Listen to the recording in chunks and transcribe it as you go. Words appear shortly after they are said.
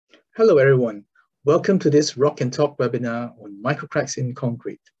Hello everyone, welcome to this Rock and Talk webinar on microcracks in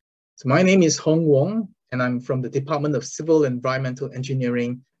concrete. So my name is Wong and I'm from the Department of Civil and Environmental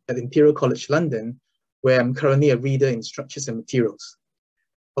Engineering at Imperial College London, where I'm currently a reader in Structures and Materials.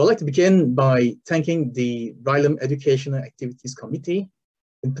 I would like to begin by thanking the Rilem Educational Activities Committee,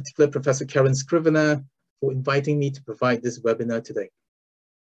 in particular Professor Karen Scrivener, for inviting me to provide this webinar today.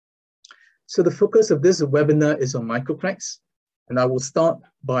 So the focus of this webinar is on microcracks, and I will start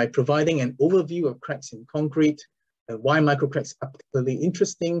by providing an overview of cracks in concrete and why microcracks are particularly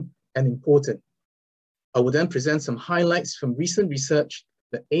interesting and important. I will then present some highlights from recent research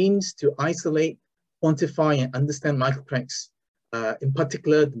that aims to isolate, quantify, and understand microcracks, in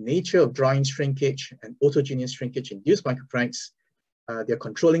particular the nature of drying shrinkage and autogenous shrinkage-induced microcracks, their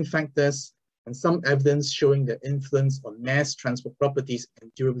controlling factors, and some evidence showing their influence on mass transfer properties and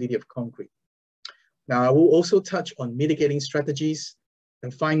durability of concrete. Now, I will also touch on mitigating strategies.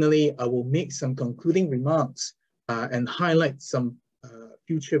 And finally, I will make some concluding remarks and highlight some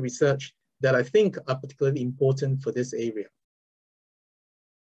future research that I think are particularly important for this area.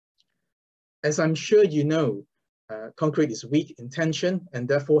 As I'm sure you know, concrete is weak in tension and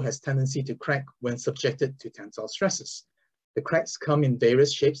therefore has tendency to crack when subjected to tensile stresses. The cracks come in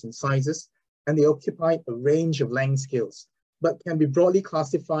various shapes and sizes, and they occupy a range of length scales, but can be broadly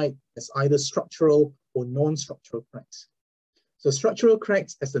classified as either structural or non-structural cracks. So structural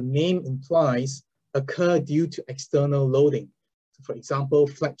cracks, as the name implies, occur due to external loading. So for example,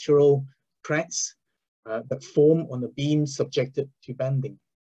 flexural cracks that form on the beam subjected to bending.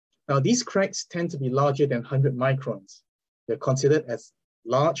 Now these cracks tend to be larger than 100 microns. They're considered as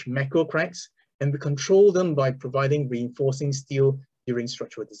large macro cracks, and we control them by providing reinforcing steel during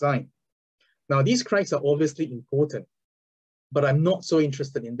structural design. Now these cracks are obviously important, but I'm not so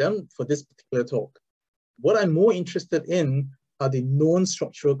interested in them for this particular talk. What I'm more interested in are the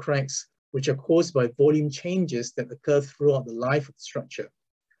non-structural cracks, which are caused by volume changes that occur throughout the life of the structure.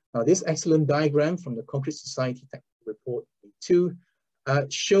 Now, this excellent diagram from the Concrete Society Technical Report 2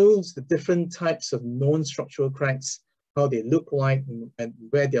 shows the different types of non-structural cracks, how they look like and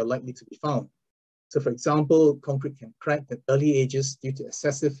where they are likely to be found. So for example, concrete can crack at early ages due to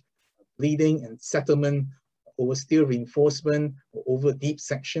excessive bleeding and settlement over steel reinforcement or over deep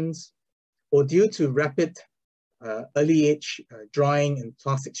sections, or due to rapid early age drying and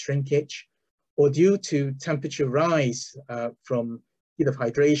plastic shrinkage, or due to temperature rise from heat of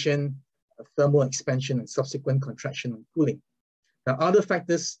hydration, thermal expansion, and subsequent contraction and cooling. Now, other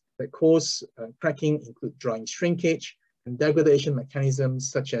factors that cause cracking include drying shrinkage and degradation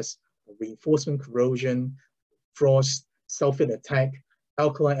mechanisms such as reinforcement corrosion, frost, sulfate attack,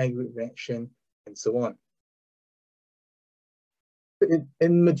 alkaline aggregate reaction, and so on.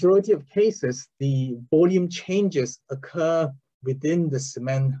 In majority of cases, the volume changes occur within the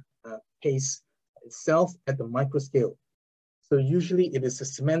cement paste itself at the micro scale. So usually it is a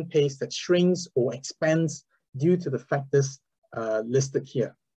cement paste that shrinks or expands due to the factors listed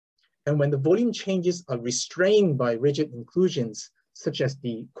here. And when the volume changes are restrained by rigid inclusions, such as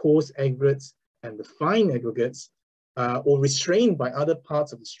the coarse aggregates and the fine aggregates, or restrained by other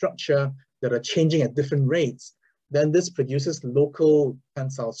parts of the structure that are changing at different rates, then this produces local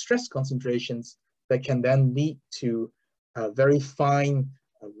tensile stress concentrations that can then lead to very fine,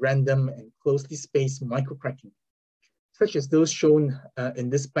 random, and closely spaced microcracking, such as those shown in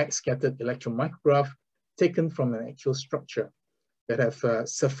this backscattered electron micrograph taken from an actual structure that have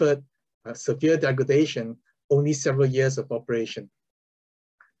suffered severe degradation only several years of operation.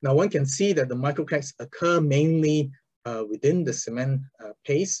 Now one can see that the microcracks occur mainly within the cement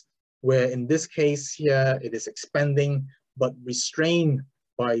paste, where in this case here, it is expanding but restrained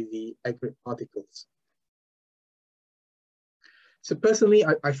by the aggregate particles. So personally,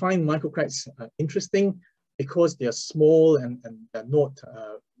 I find microcracks interesting because they are small and they're not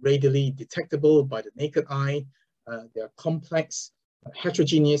readily detectable by the naked eye. They are complex,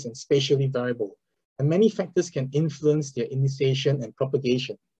 heterogeneous, and spatially variable. And many factors can influence their initiation and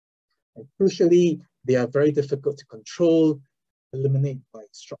propagation. And crucially, they are very difficult to control, eliminate by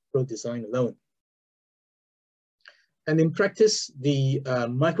structural design alone. And in practice, the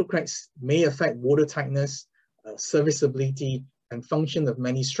microcracks may affect water tightness, serviceability, and function of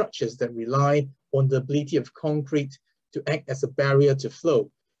many structures that rely on the ability of concrete to act as a barrier to flow,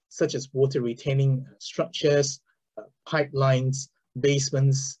 such as water retaining structures, pipelines,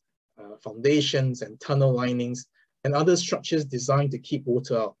 basements, foundations, and tunnel linings, and other structures designed to keep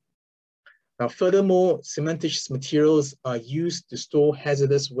water out. Now, furthermore, cementitious materials are used to store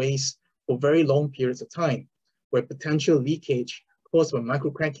hazardous waste for very long periods of time, where potential leakage caused by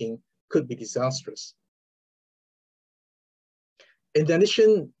microcracking could be disastrous. In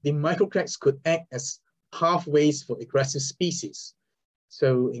addition, the microcracks could act as pathways for aggressive species,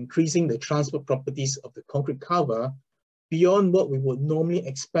 so increasing the transport properties of the concrete cover beyond what we would normally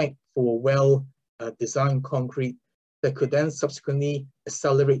expect for well-designed concrete that could then subsequently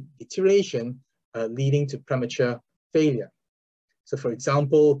accelerate deterioration, leading to premature failure. So for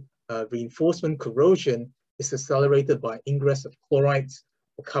example, reinforcement corrosion is accelerated by ingress of chlorides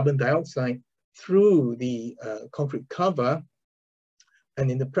or carbon dioxide through the concrete cover, and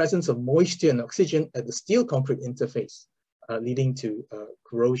in the presence of moisture and oxygen at the steel concrete interface, leading to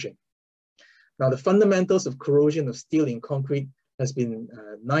corrosion. Now, the fundamentals of corrosion of steel in concrete has been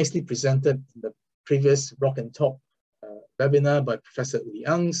nicely presented in the previous Rock and Talk webinar by Professor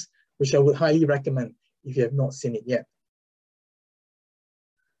Liang, which I would highly recommend if you have not seen it yet.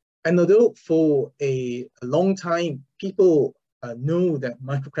 And although for a long time, people know that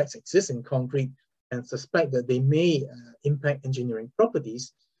microcracks exist in concrete and suspect that they may impact engineering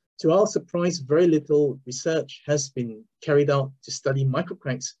properties, to our surprise, very little research has been carried out to study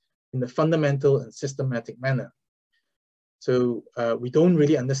microcracks in a fundamental and systematic manner. So we don't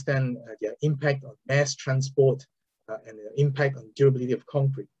really understand their impact on mass transport and the impact on durability of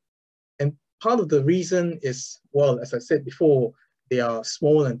concrete. And part of the reason is, well, as I said before, they are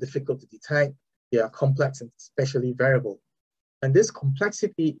small and difficult to detect. They are complex and spatially variable. And this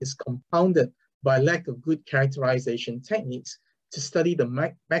complexity is compounded by lack of good characterization techniques to study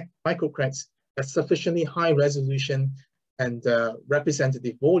the microcracks at sufficiently high resolution and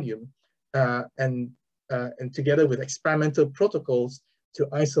representative volume, and together with experimental protocols to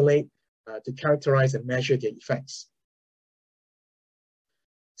isolate, to characterize and measure their effects.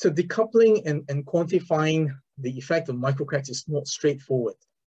 So decoupling and quantifying the effect of microcracks is not straightforward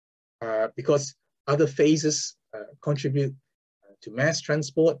because other phases contribute to mass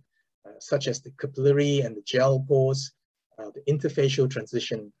transport, such as the capillary and the gel pores, the interfacial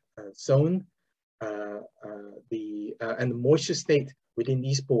transition zone, and the moisture state within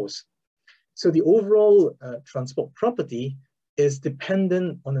these pores. So the overall transport property is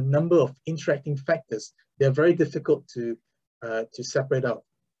dependent on a number of interacting factors. They're very difficult to separate out.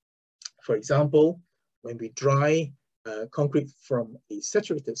 For example, when we dry concrete from a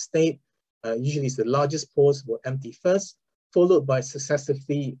saturated state, usually the largest pores will empty first, followed by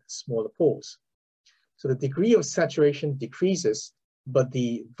successively smaller pores. So the degree of saturation decreases, but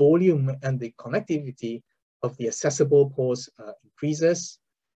the volume and the connectivity of the accessible pores increases.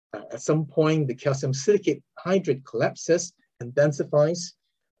 At some point, the calcium silicate hydrate collapses and densifies.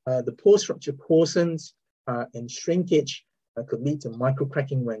 The pore structure coarsens, and shrinkage could lead to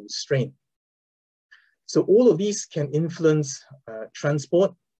microcracking when strained. So all of these can influence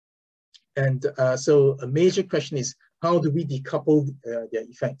transport. And so a major question is, how do we decouple their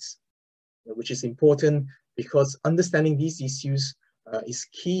effects? Which is important because understanding these issues is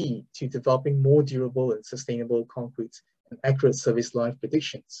key to developing more durable and sustainable concrete and accurate service life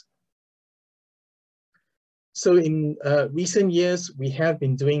predictions. So in recent years, we have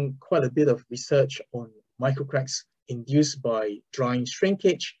been doing quite a bit of research on microcracks induced by drying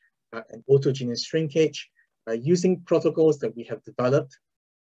shrinkage and autogenous shrinkage using protocols that we have developed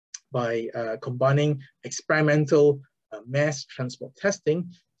by combining experimental mass transport testing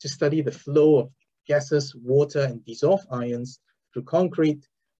to study the flow of gases, water, and dissolved ions through concrete,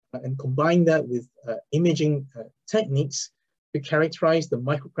 and combine that with imaging techniques to characterize the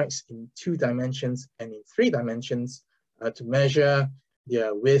microcracks in 2 dimensions and in 3 dimensions to measure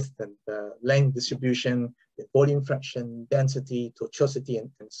their width and length distribution, the volume fraction, density, tortuosity, and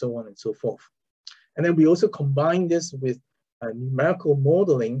so on and so forth. And then we also combine this with numerical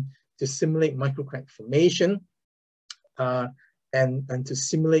modeling to simulate microcrack formation and to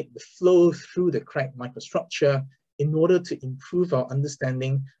simulate the flow through the crack microstructure in order to improve our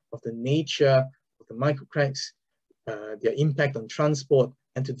understanding of the nature of the microcracks, their impact on transport,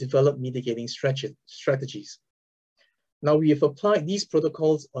 and to develop mitigating strategies. Now we have applied these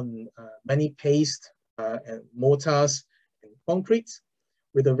protocols on many paste and mortars and concrete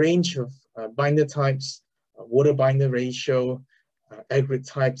with a range of binder types, water binder ratio, aggregate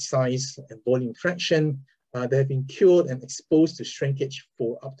type, size, and volume fraction. They have been cured and exposed to shrinkage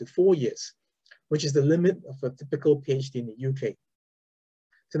for up to 4 years, which is the limit of a typical PhD in the UK.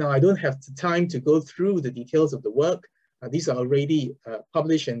 So now I don't have the time to go through the details of the work. These are already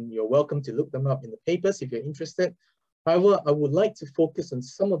published and you're welcome to look them up in the papers if you're interested. However, I would like to focus on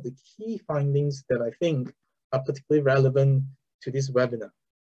some of the key findings that I think are particularly relevant to this webinar.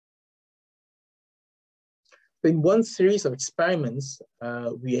 In one series of experiments,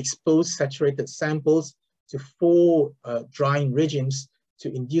 we exposed saturated samples to 4 drying regimes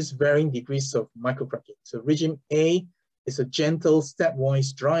to induce varying degrees of microcracking. So regime A is a gentle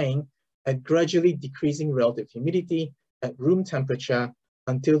stepwise drying at gradually decreasing relative humidity at room temperature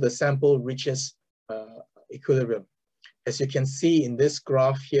until the sample reaches equilibrium. As you can see in this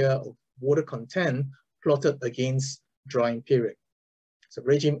graph here of water content plotted against drying period. So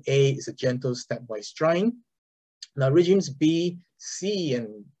regime A is a gentle stepwise drying. Now regimes B, C,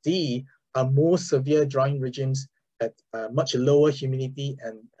 and D are more severe drying regimes at much lower humidity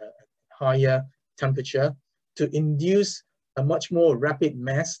and higher temperature to induce a much more rapid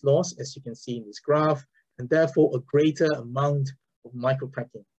mass loss, as you can see in this graph, and therefore a greater amount of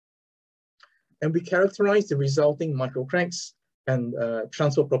microcracking. And we characterize the resulting microcracks and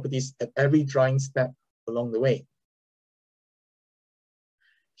transfer properties at every drying step along the way.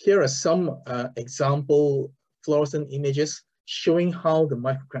 Here are some example fluorescent images showing how the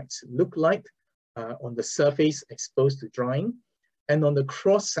microcracks look like on the surface exposed to drying and on the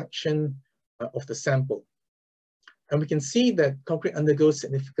cross-section of the sample. And we can see that concrete undergoes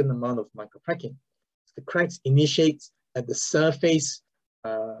significant amount of microcracking. The cracks initiate at the surface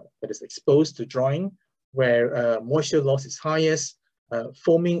that is exposed to drying, where moisture loss is highest,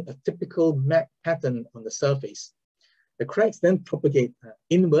 forming a typical map pattern on the surface. The cracks then propagate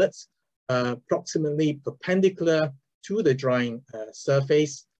inwards, approximately perpendicular to the drying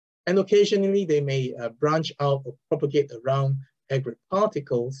surface, and occasionally they may branch out or propagate around aggregate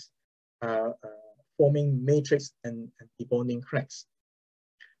particles, forming matrix and debonding cracks.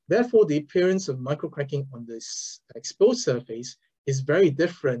 Therefore, the appearance of microcracking on this exposed surface is very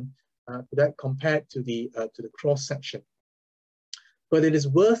different to that compared to the cross section. But it is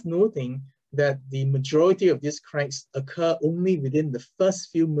worth noting that the majority of these cracks occur only within the first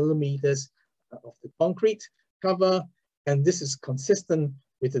few millimeters of the concrete cover, and this is consistent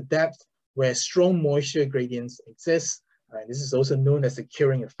with the depth where strong moisture gradients exist. This is also known as the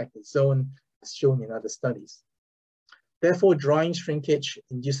curing affected zone, as shown in other studies. Therefore, drying shrinkage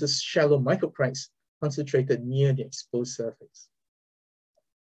induces shallow microcracks concentrated near the exposed surface.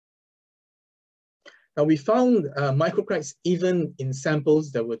 Now, we found microcracks even in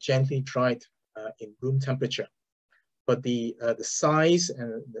samples that were gently dried in room temperature, but the size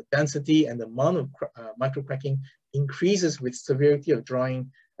and the density and the amount of microcracking increases with severity of drying,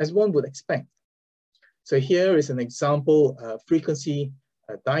 as one would expect. So here is an example frequency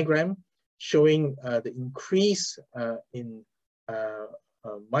diagram showing the increase in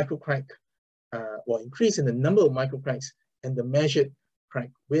microcrack, increase in the number of microcracks and the measured crack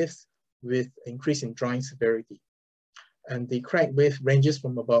width with increase in drying severity. And the crack width ranges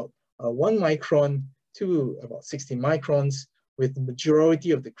from about 1 micron to about 60 microns, with the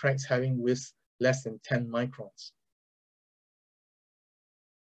majority of the cracks having widths less than 10 microns.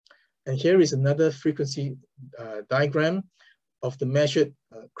 And here is another frequency diagram of the measured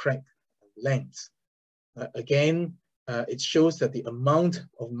crack length. Again, it shows that the amount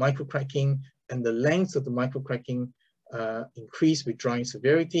of microcracking and the length of the microcracking increase with drying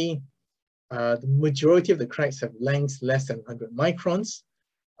severity. The majority of the cracks have lengths less than 100 microns,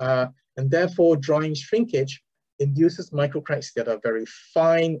 and therefore drying shrinkage induces microcracks that are very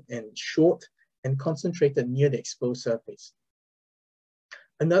fine and short and concentrated near the exposed surface.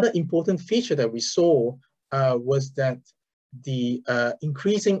 Another important feature that we saw was that the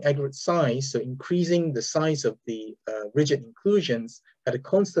increasing aggregate size, so increasing the size of the rigid inclusions at a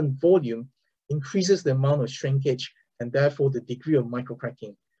constant volume, increases the amount of shrinkage and therefore the degree of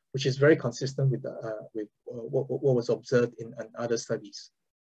microcracking, which is very consistent with what was observed in other studies.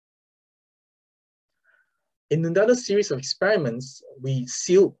 In another series of experiments, we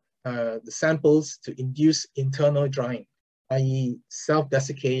sealed the samples to induce internal drying, i.e.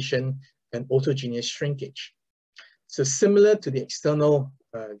 self-desiccation and autogenous shrinkage. So similar to the external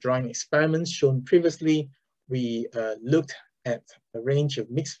drying experiments shown previously, we looked at a range of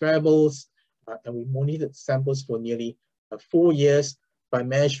mixed variables and we monitored samples for nearly 4 years by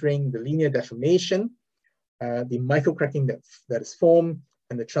measuring the linear deformation, the microcracking that is formed,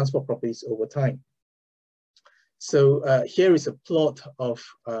 and the transport properties over time. So here is a plot of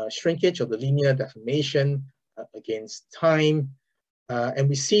shrinkage of the linear deformation against time. And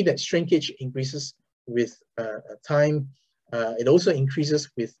we see that shrinkage increases with time. It also increases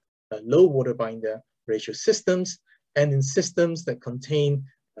with low water binder ratio systems and in systems that contain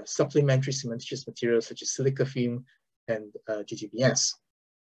supplementary cementitious materials such as silica film and GGBS.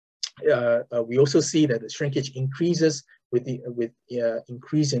 We also see that the shrinkage increases with the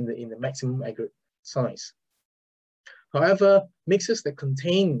increase in the maximum aggregate size. However, mixes that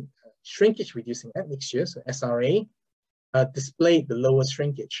contain shrinkage-reducing admixtures, so SRA, display the lowest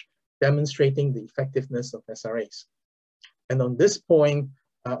shrinkage, demonstrating the effectiveness of SRAs. And on this point,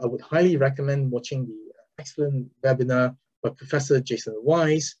 I would highly recommend watching the excellent webinar by Professor Jason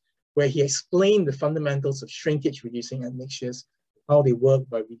Wise, where he explained the fundamentals of shrinkage-reducing admixtures, how they work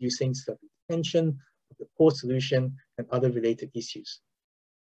by reducing surface tension of the pore solution and other related issues.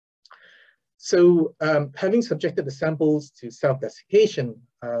 So having subjected the samples to self-desiccation,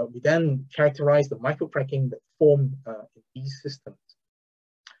 we then characterize the microcracking that formed in these systems.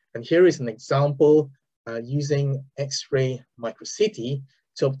 And here is an example using X-ray micro-CT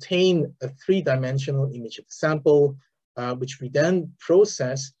to obtain a three-dimensional image of the sample, which we then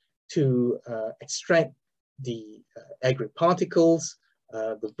process to extract the aggregate particles,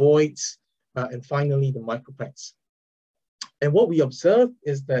 the voids, and finally the microcracks. And what we observe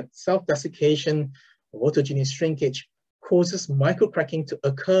is that self-desiccation or autogenous shrinkage causes microcracking to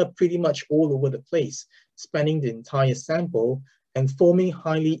occur pretty much all over the place, spanning the entire sample and forming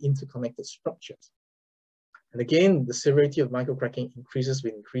highly interconnected structures. And again, the severity of microcracking increases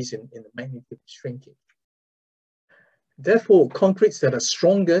with increase in the magnitude of shrinkage. Therefore, concretes that are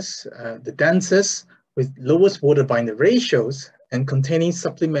strongest, the densest, with lowest water binder ratios and containing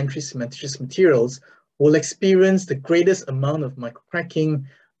supplementary cementitious materials will experience the greatest amount of microcracking.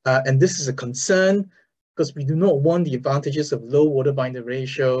 And this is a concern because we do not want the advantages of low water binder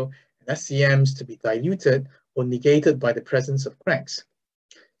ratio and SCMs to be diluted or negated by the presence of cracks.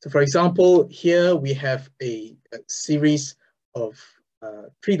 So for example, here we have a series of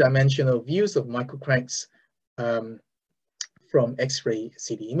three-dimensional views of microcracks from X-ray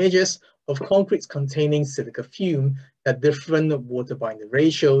CT images of concretes containing silica fume at different water binder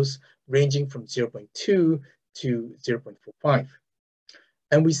ratios ranging from 0.2 to 0.45.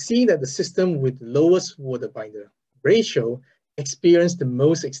 And we see that the system with the lowest water binder ratio experienced the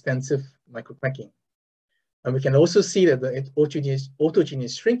most extensive microcracking. And we can also see that the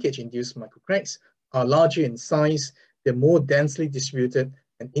autogenous shrinkage-induced microcracks are larger in size, they're more densely distributed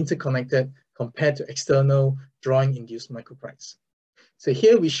and interconnected compared to external drawing-induced microcracks. So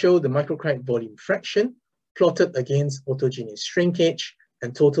here we show the microcrack volume fraction plotted against autogenous shrinkage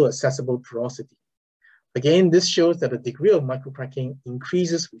and total accessible porosity. Again, this shows that the degree of microcracking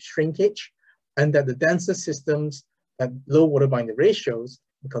increases with shrinkage and that the denser systems at low water binder ratios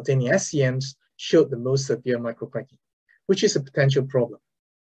containing SCMs showed the most severe microcracking, which is a potential problem.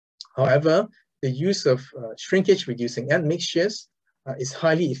 However, the use of shrinkage-reducing admixtures is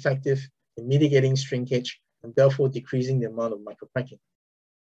highly effective in mitigating shrinkage and therefore decreasing the amount of microcracking.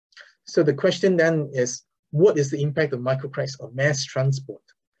 So the question then is, what is the impact of microcracks on mass transport?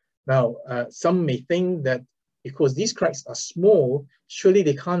 Now, some may think that because these cracks are small, surely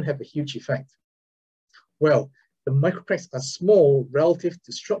they can't have a huge effect. Well, the microcracks are small relative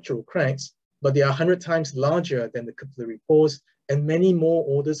to structural cracks, but they are 100 times larger than the capillary pores and many more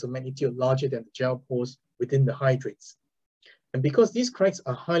orders of magnitude larger than the gel pores within the hydrates. And because these cracks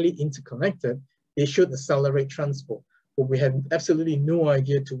are highly interconnected, they should accelerate transport, but we have absolutely no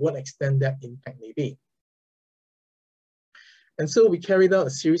idea to what extent that impact may be. And so we carried out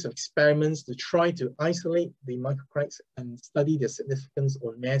a series of experiments to try to isolate the microcracks and study their significance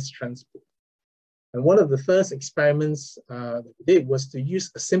on mass transport. And one of the first experiments that we did was to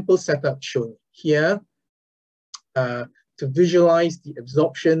use a simple setup shown here to visualize the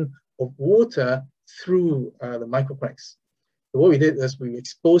absorption of water through the microcracks. So what we did is we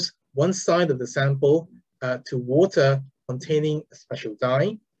exposed one side of the sample to water containing a special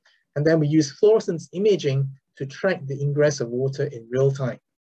dye, and then we used fluorescence imaging to track the ingress of water in real time.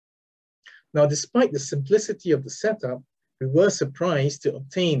 Now, despite the simplicity of the setup, we were surprised to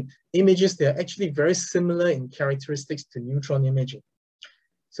obtain images that are actually very similar in characteristics to neutron imaging.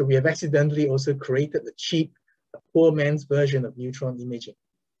 So we have accidentally also created a cheap, poor man's version of neutron imaging.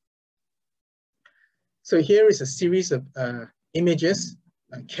 So here is a series of images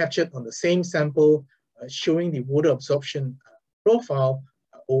captured on the same sample showing the water absorption profile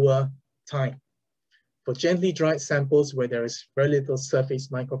over time for gently dried samples where there is very little surface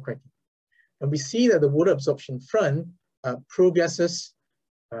microcracking. And we see that the water absorption front progresses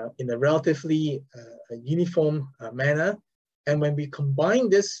in a relatively uniform manner. And when we combine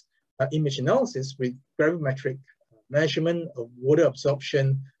this image analysis with gravimetric measurement of water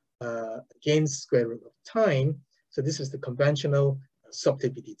absorption against square root of time, so this is the conventional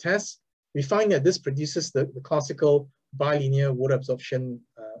sorptivity test, we find that this produces the classical bilinear water absorption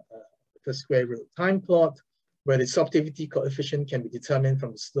per square root of time plot, where the sorptivity coefficient can be determined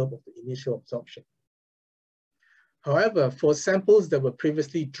from the slope of the initial absorption. However, for samples that were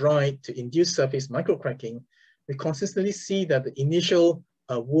previously dried to induce surface microcracking, we consistently see that the initial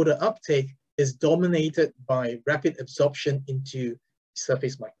water uptake is dominated by rapid absorption into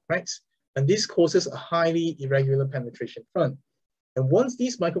surface microcracks, and this causes a highly irregular penetration front. And once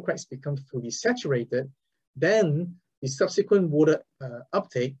these microcracks become fully saturated, then the subsequent water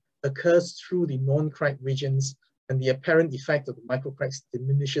uptake occurs through the non-cracked regions, and the apparent effect of the microcracks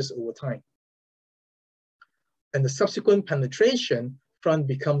diminishes over time. And the subsequent penetration front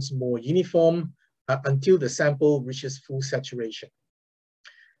becomes more uniform until the sample reaches full saturation.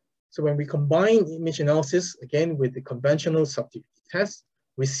 So when we combine image analysis again with the conventional subjectivity test,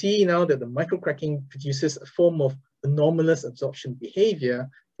 we see now that the microcracking produces a form of anomalous absorption behavior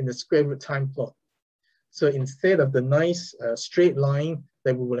in the square root time plot. So instead of the nice straight line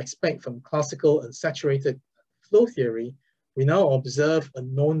that we would expect from classical unsaturated flow theory, we now observe a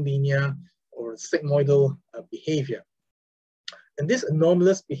non-linear or sigmoidal behavior. And this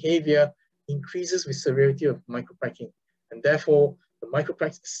anomalous behavior increases with severity of microcracking, and therefore the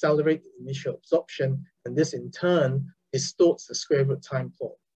microcracks accelerate the initial absorption, and this in turn distorts the square root time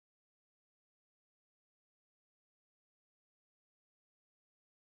plot.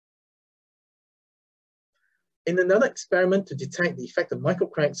 In another experiment to detect the effect of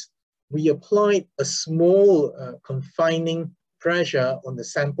microcracks, we applied a small confining pressure on the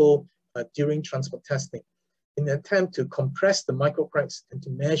sample during transport testing in an attempt to compress the microcracks and to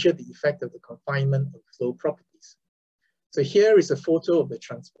measure the effect of the confinement on flow properties. So here is a photo of the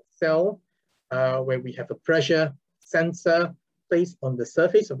transport cell where we have a pressure sensor placed on the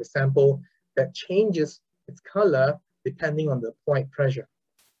surface of the sample that changes its color depending on the applied pressure.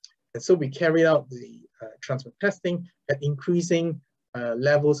 And so we carried out the transport testing at increasing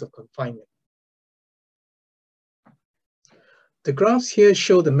levels of confinement. The graphs here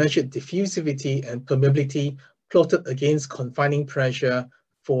show the measured diffusivity and permeability plotted against confining pressure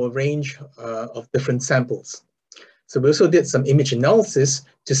for a range of different samples. So we also did some image analysis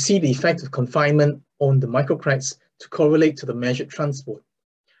to see the effect of confinement on the microcracks to correlate to the measured transport.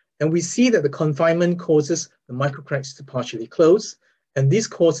 And we see that the confinement causes the microcracks to partially close, and this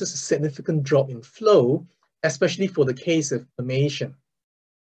causes a significant drop in flow, especially for the case of permeation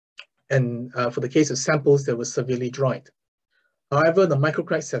and for the case of samples that were severely dried. However, the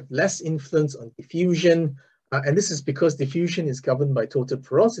microcracks have less influence on diffusion, and this is because diffusion is governed by total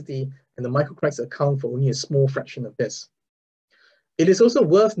porosity, and the microcracks account for only a small fraction of this. It is also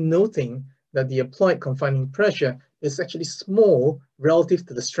worth noting that the applied confining pressure is actually small relative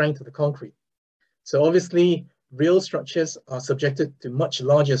to the strength of the concrete. So obviously, real structures are subjected to much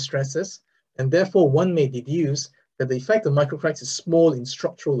larger stresses, and therefore one may deduce that the effect of microcracks is small in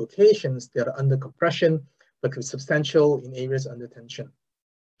structural locations that are under compression, but could be substantial in areas under tension.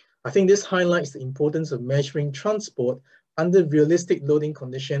 I think this highlights the importance of measuring transport under realistic loading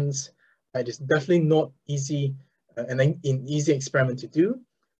conditions. It is definitely not easy and an easy experiment to do,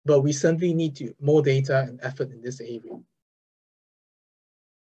 but we certainly need more data and effort in this area.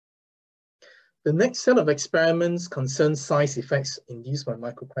 The next set of experiments concerns size effects induced by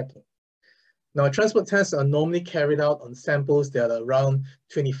microcracking. Now, transport tests are normally carried out on samples that are around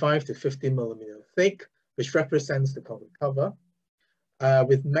 25 to 50 millimeter thick, which represents the concrete cover,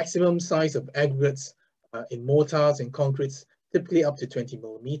 with maximum size of aggregates in mortars and concretes typically up to 20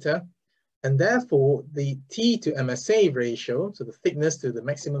 millimeter. And therefore, the T to MSA ratio, so the thickness to the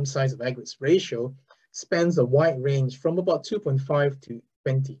maximum size of aggregates ratio, spans a wide range from about 2.5 to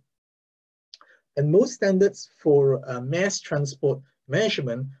 20. And most standards for mass transport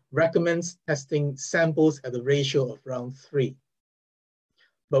measurement recommends testing samples at a ratio of around 3.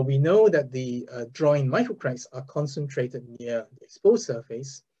 But we know that the drawing microcracks are concentrated near the exposed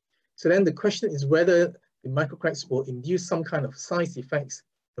surface. So then the question is whether the microcracks will induce some kind of size effects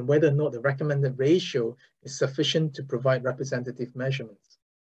and whether or not the recommended ratio is sufficient to provide representative measurements.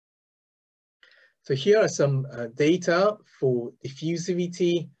 So here are some data for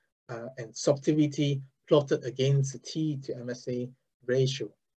diffusivity and sorptivity plotted against the T to MSA ratio.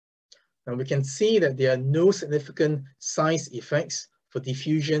 Now we can see that there are no significant size effects for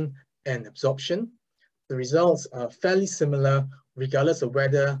diffusion and absorption. The results are fairly similar regardless of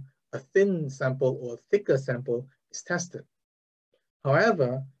whether a thin sample or a thicker sample is tested.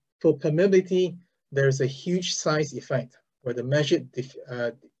 However, for permeability, there is a huge size effect where the measured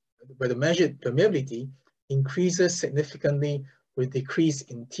permeability increases significantly with decrease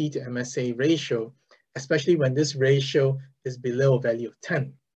in T to MSA ratio, especially when this ratio is below a value of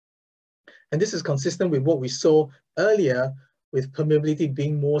 10. And this is consistent with what we saw earlier with permeability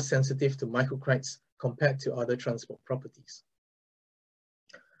being more sensitive to microcracks compared to other transport properties.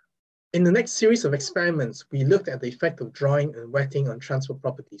 In the next series of experiments, we looked at the effect of drying and wetting on transport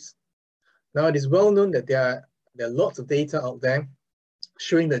properties. Now, it is well known that there are lots of data out there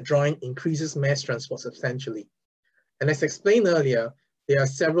showing that drying increases mass transport substantially. And as explained earlier, there are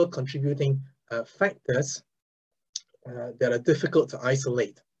several contributing factors that are difficult to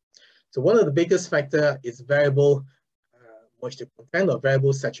isolate. So one of the biggest factor is variable moisture content or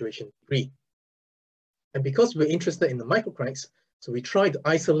variable saturation degree. And because we're interested in the microcracks, so we try to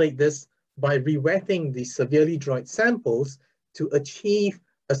isolate this by re-wetting the severely dried samples to achieve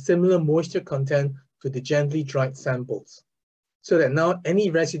a similar moisture content to the gently dried samples, so that now any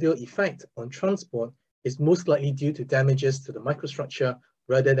residual effect on transport is most likely due to damages to the microstructure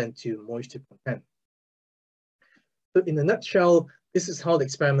rather than to moisture content. So in a nutshell, this is how the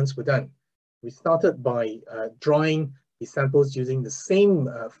experiments were done. We started by drawing the samples using the same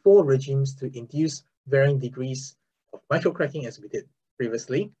 4 regimes to induce varying degrees of microcracking as we did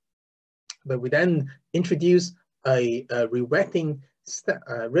previously. But we then introduced a re-wetting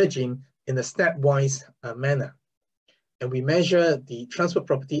regime in a stepwise manner. And we measure the transport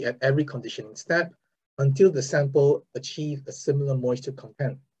property at every conditioning step until the sample achieves a similar moisture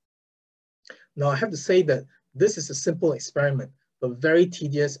content. Now, I have to say that this is a simple experiment, but very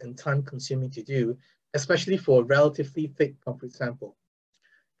tedious and time-consuming to do, especially for a relatively thick concrete sample.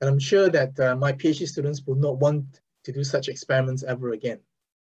 And I'm sure that my PhD students will not want to do such experiments ever again.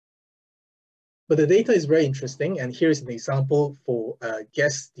 But the data is very interesting, and here is an example for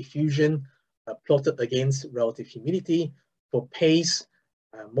gas diffusion plotted against relative humidity for paste,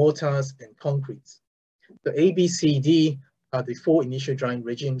 mortars, and concretes. The A, B, C, D are the 4 initial drying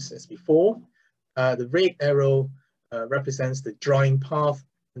regimes as before. The red arrow represents the drying path,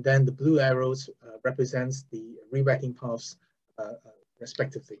 and then the blue arrows represents the re-wetting paths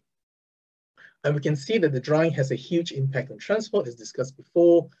respectively. And we can see that the drying has a huge impact on transport, as discussed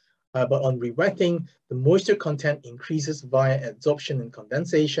before, but on re-wetting, the moisture content increases via adsorption and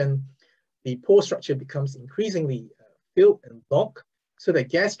condensation. The pore structure becomes increasingly filled and blocked, so that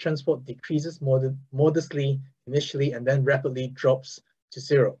gas transport decreases modestly initially and then rapidly drops to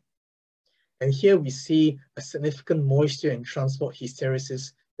 0. And here we see a significant moisture and transport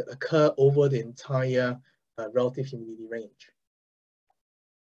hysteresis that occur over the entire relative humidity range.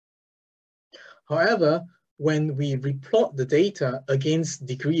 However, when we replot the data against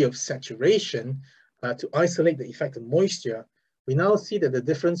degree of saturation to isolate the effect of moisture, we now see that the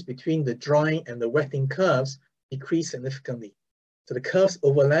difference between the drying and the wetting curves decrease significantly. So the curves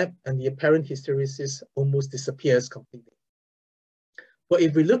overlap and the apparent hysteresis almost disappears completely. But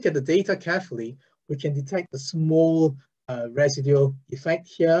if we look at the data carefully, we can detect a small residual effect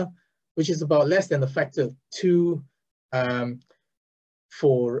here, which is about less than a factor of 2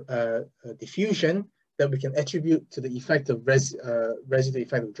 for diffusion that we can attribute to the effect of residual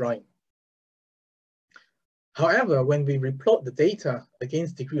effect of drying. However, when we replot the data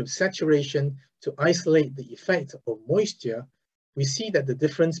against degree of saturation to isolate the effect of moisture, we see that the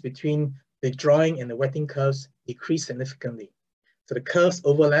difference between the drying and the wetting curves decrease significantly. So the curves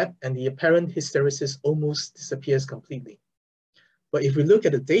overlap and the apparent hysteresis almost disappears completely. But if we look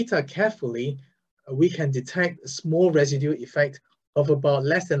at the data carefully, we can detect a small residual effect of about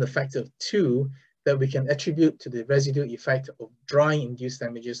less than a factor of 2 that we can attribute to the residual effect of drying-induced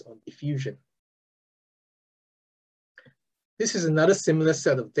damages on diffusion. This is another similar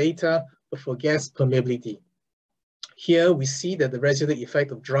set of data, but for gas permeability. Here we see that the residual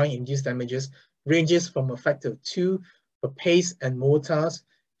effect of drying-induced damages ranges from a factor of 2 for paste and mortars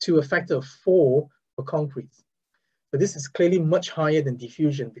to a factor of 4 for concrete. So this is clearly much higher than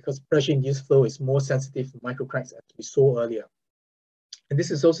diffusion because pressure-induced flow is more sensitive to microcracks, as we saw earlier. And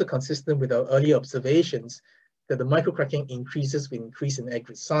this is also consistent with our earlier observations that the microcracking increases with increase in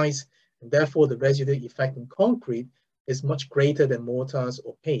aggregate size, and therefore the residual effect in concrete is much greater than mortars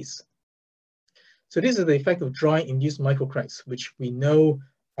or paste. So this is the effect of drying-induced microcracks, which we know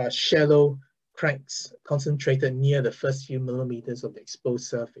are shallow cracks concentrated near the first few millimeters of the exposed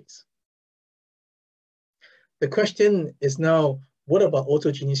surface. The question is now, what about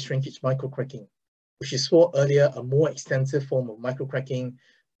autogenous shrinkage microcracking, which we saw earlier, a more extensive form of microcracking?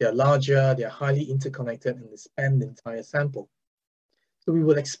 They're larger, they're highly interconnected, and they span the entire sample. So we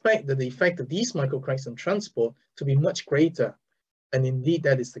would expect that the effect of these microcracks on transport to be much greater, and indeed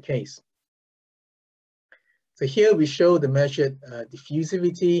that is the case. So here we show the measured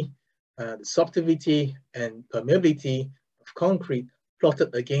diffusivity, the sorptivity, and permeability of concrete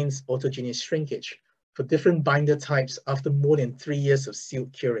plotted against autogenous shrinkage for different binder types after more than 3 years of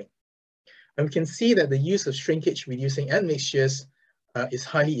sealed curing. And we can see that the use of shrinkage reducing admixtures is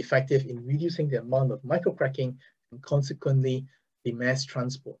highly effective in reducing the amount of microcracking and consequently the mass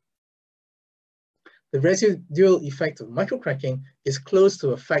transport. The residual effect of microcracking is close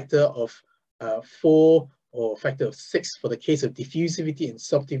to a factor of 4 or a factor of 6 for the case of diffusivity and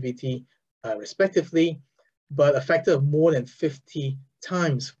sorptivity respectively, but a factor of more than 50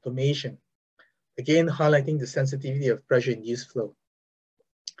 times formation, again highlighting the sensitivity of pressure-induced flow.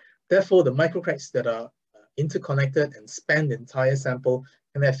 Therefore, the microcracks that are interconnected and span the entire sample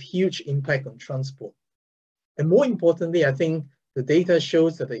can have huge impact on transport. And more importantly, I think the data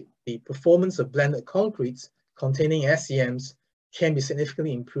shows that the performance of blended concretes containing SEMs can be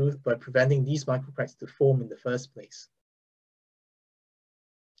significantly improved by preventing these microcracks to form in the first place.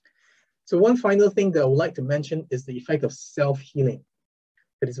 So one final thing that I would like to mention is the effect of self-healing.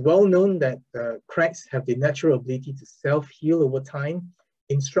 It is well known that cracks have the natural ability to self-heal over time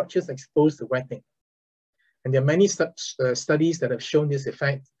in structures exposed to wetting. And there are many studies that have shown this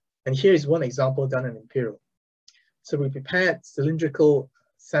effect. And here is one example done in Imperial. So we prepared cylindrical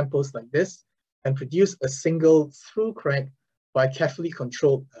samples like this and produced a single through crack by carefully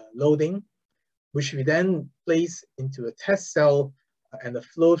controlled loading, which we then place into a test cell and a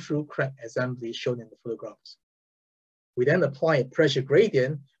flow-through crack assembly shown in the photographs. We then apply a pressure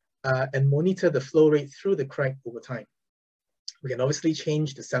gradient and monitor the flow rate through the crack over time. We can obviously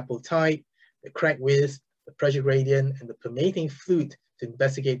change the sample type, the crack width, the pressure gradient, and the permeating fluid to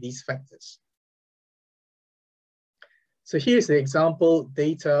investigate these factors. So here's the example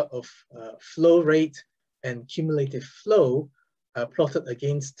data of flow rate and cumulative flow plotted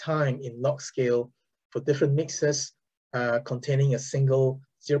against time in log scale for different mixes containing a single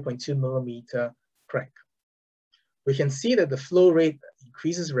 0.2 millimeter crack. We can see that the flow rate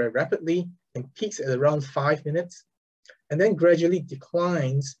increases very rapidly and peaks at around 5 minutes, and then gradually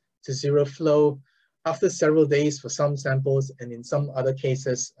declines to zero flow after several days for some samples, and in some other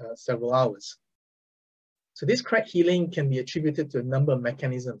cases, several hours. So this crack healing can be attributed to a number of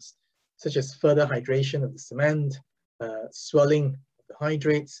mechanisms, such as further hydration of the cement, swelling of the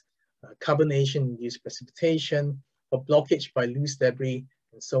hydrates, carbonation-induced precipitation, or blockage by loose debris,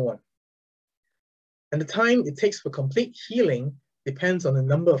 and so on. And the time it takes for complete healing depends on a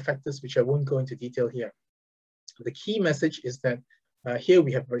number of factors which I won't go into detail here. The key message is that here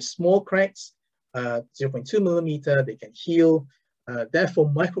we have very small cracks, 0.2 millimeter, they can heal. Therefore,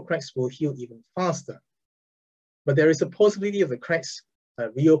 microcracks will heal even faster. But there is a possibility of the cracks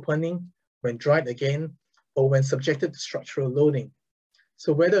reopening when dried again or when subjected to structural loading.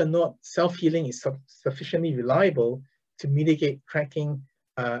 So whether or not self-healing is sufficiently reliable to mitigate cracking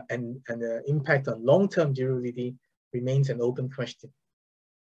and the impact on long-term durability remains an open question.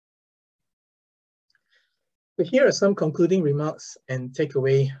 So here are some concluding remarks and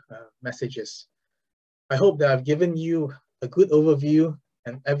takeaway messages. I hope that I've given you a good overview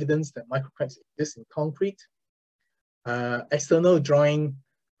and evidence that microcracks exist in concrete. External drawing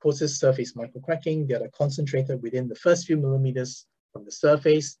causes surface microcracking that are concentrated within the first few millimeters from the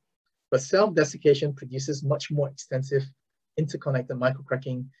surface, but self-desiccation produces much more extensive interconnected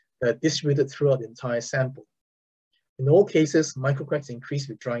microcracking that are distributed throughout the entire sample. In all cases, microcracks increase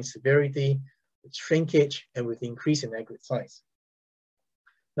with drying severity, with shrinkage, and with increase in aggregate size.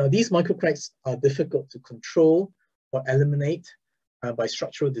 Now, these microcracks are difficult to control or eliminate by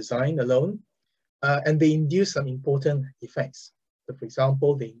structural design alone, and they induce some important effects. So for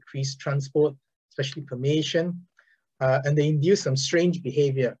example, they increase transport, especially permeation, and they induce some strange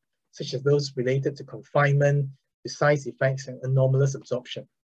behavior, such as those related to confinement, to size effects, and anomalous absorption.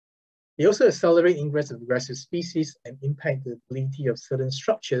 They also accelerate ingress of aggressive species and impact the ability of certain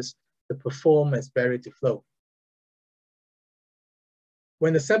structures to perform as barrier to flow.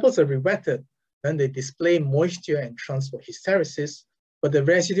 When the samples are re-wetted, then they display moisture and transport hysteresis, but the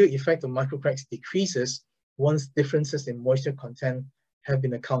residual effect of microcracks decreases once differences in moisture content have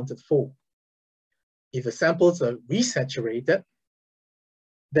been accounted for. If the samples are resaturated,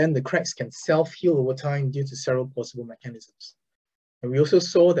 then the cracks can self-heal over time due to several possible mechanisms. And we also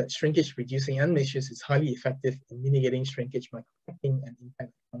saw that shrinkage-reducing admixtures is highly effective in mitigating shrinkage microcracking and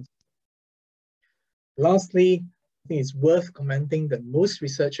impact. Lastly, I think it's worth commenting that most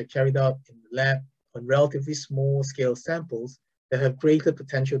research are carried out in the lab on relatively small scale samples that have greater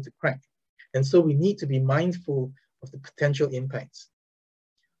potential to crack. And so we need to be mindful of the potential impacts.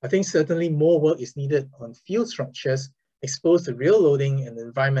 I think certainly more work is needed on field structures exposed to real loading and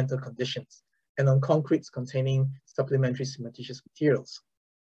environmental conditions, and on concretes containing supplementary cementitious materials.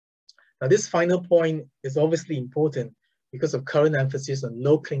 Now, this final point is obviously important because of current emphasis on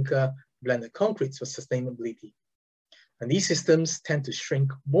low clinker blended concretes for sustainability. And these systems tend to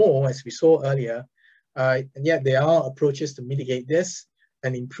shrink more, as we saw earlier, and yet there are approaches to mitigate this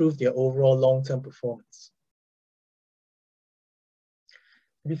and improve their overall long-term performance.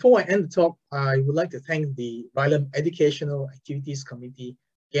 Before I end the talk, I would like to thank the Rilem Educational Activities Committee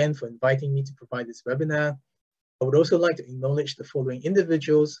again for inviting me to provide this webinar. I would also like to acknowledge the following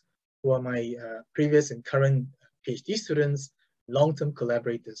individuals who are my previous and current PhD students, long-term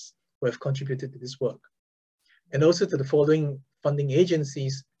collaborators who have contributed to this work. And also to the following funding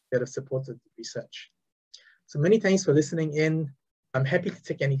agencies that have supported the research. So many thanks for listening in. I'm happy to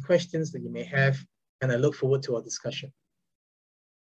take any questions that you may have, and I look forward to our discussion.